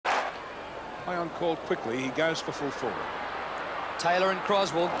High on call quickly, he goes for full forward. Taylor and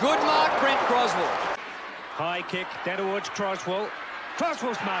Crosswell. Good mark, Brent Crosswell. High kick down towards Crosswell.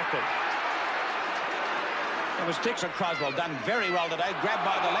 Crosswell's marked it. It was Dixon. Crosswell done very well today. Grabbed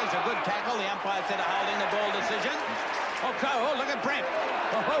by the legs, a good tackle. The umpire said a holding, the ball decision. Oh, look at Brent.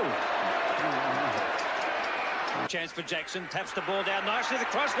 Chance for Jackson. Taps the ball down nicely. The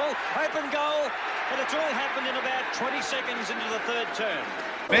Crosswell. Open goal. But it's all happened in about 20 seconds into the third term.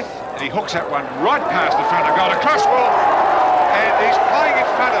 Smith, and he hooks that one right past the front of goal to Crosswell. And he's playing in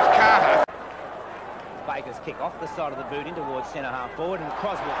front of Carter. Baker's kick off the side of the boot in towards centre-half forward, and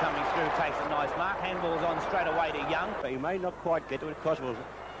Crosswell coming through takes a nice mark. Handball's on straight away to Young. He may not quite get to it. Crosswell's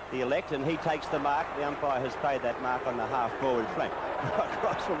the elect, and he takes the mark. The umpire has paid that mark on the half-forward flank.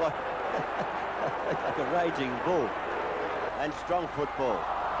 Crosswell like a raging bull. And strong football.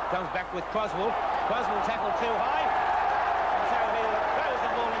 Comes back with Crosswell. Crosswell tackled too high. And so he throws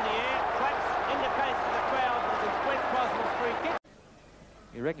the ball in the air. Claps, indicates to the crowd that it's Brent Crosswell's free kick.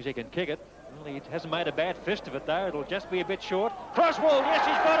 He reckons he can kick it. Well, he hasn't made a bad fist of it, though. It'll just be a bit short. Crosswell, yes,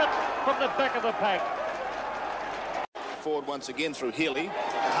 he's got it from the back of the pack. Forward once again through Healy.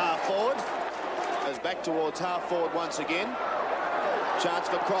 Half forward. Goes back towards half forward once again. Chance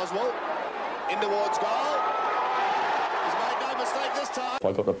for Crosswell. In towards goal. He's made no mistake this time. If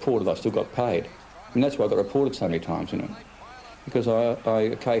I got reported, I still got paid. I mean, that's why I got reported so many times, you know. Because I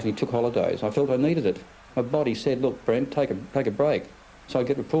occasionally took holidays. I felt I needed it. My body said, look, Brent, take a break. So I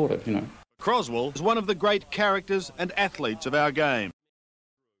get reported, you know. Crosswell is one of the great characters and athletes of our game.